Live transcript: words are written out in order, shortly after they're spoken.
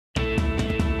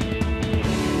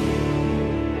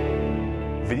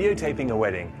Videotaping a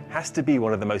wedding has to be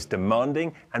one of the most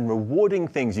demanding and rewarding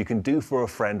things you can do for a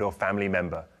friend or family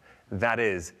member. That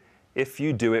is, if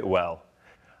you do it well.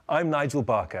 I'm Nigel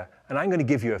Barker, and I'm going to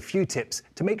give you a few tips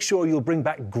to make sure you'll bring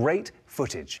back great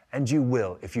footage. And you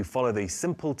will if you follow these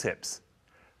simple tips.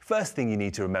 First thing you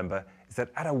need to remember is that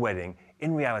at a wedding,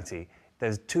 in reality,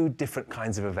 there's two different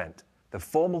kinds of event: the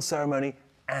formal ceremony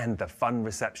and the fun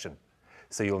reception.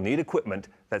 So you'll need equipment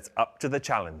that's up to the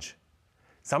challenge.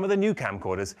 Some of the new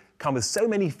camcorders come with so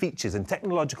many features and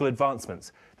technological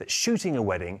advancements that shooting a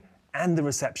wedding and the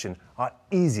reception are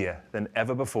easier than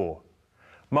ever before.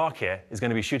 Mark here is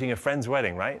going to be shooting a friend's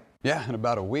wedding, right? Yeah, in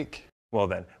about a week. Well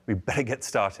then, we better get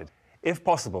started. If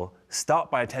possible,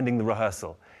 start by attending the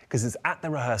rehearsal, because it's at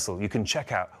the rehearsal you can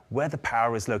check out where the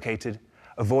power is located,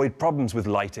 avoid problems with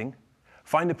lighting,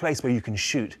 find a place where you can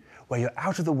shoot, where you're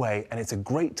out of the way, and it's a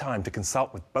great time to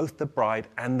consult with both the bride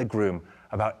and the groom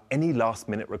about any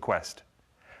last-minute request.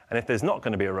 And if there's not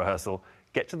going to be a rehearsal,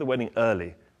 get to the wedding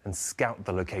early and scout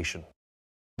the location.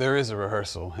 There is a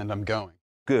rehearsal, and I'm going.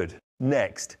 Good.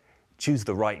 Next, choose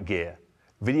the right gear.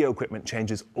 Video equipment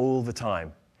changes all the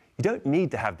time. You don't need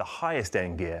to have the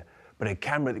highest-end gear, but a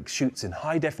camera that shoots in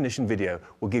high-definition video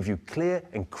will give you clear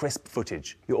and crisp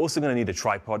footage. You're also going to need a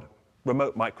tripod,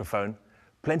 remote microphone,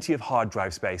 plenty of hard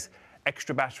drive space,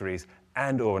 extra batteries,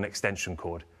 and/or an extension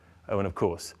cord. Oh, and of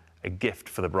course, a gift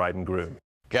for the bride and groom.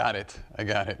 Got it. I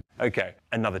got it. Okay,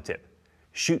 another tip.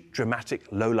 Shoot dramatic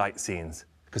low-light scenes,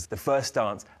 because the first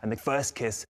dance and the first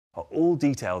kiss are all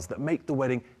details that make the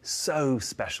wedding so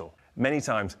special. Many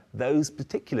times, those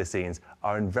particular scenes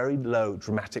are in very low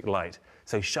dramatic light,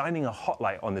 so shining a hot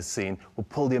light on this scene will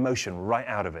pull the emotion right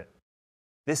out of it.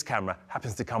 This camera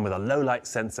happens to come with a low-light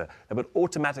sensor that would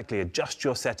automatically adjust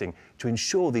your setting to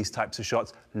ensure these types of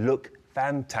shots look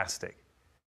fantastic.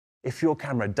 If your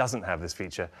camera doesn't have this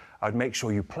feature, I would make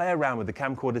sure you play around with the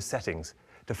camcorder's settings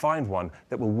to find one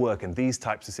that will work in these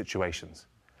types of situations.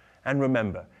 And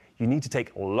remember, you need to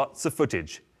take lots of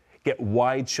footage. Get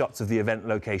wide shots of the event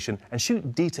location and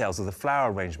shoot details of the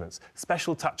flower arrangements,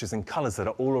 special touches and colors that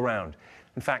are all around.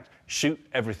 In fact, shoot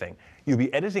everything. You'll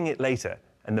be editing it later,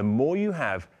 and the more you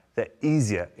have, the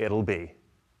easier it'll be.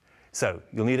 So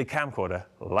you'll need a camcorder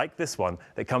like this one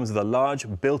that comes with a large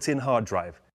built-in hard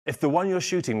drive. If the one you're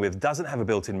shooting with doesn't have a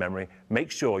built-in memory,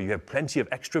 make sure you have plenty of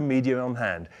extra media on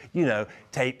hand. You know,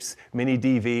 tapes, mini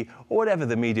DV, or whatever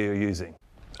the media you're using.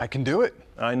 I can do it.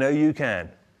 I know you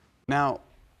can. Now,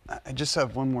 I just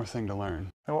have one more thing to learn.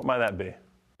 And what might that be?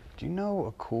 Do you know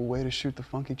a cool way to shoot the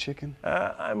funky chicken?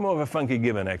 I'm more of a funky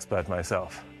gibbon expert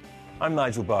myself. I'm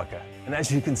Nigel Barker, and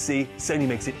as you can see, Sony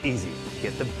makes it easy to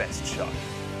get the best shot.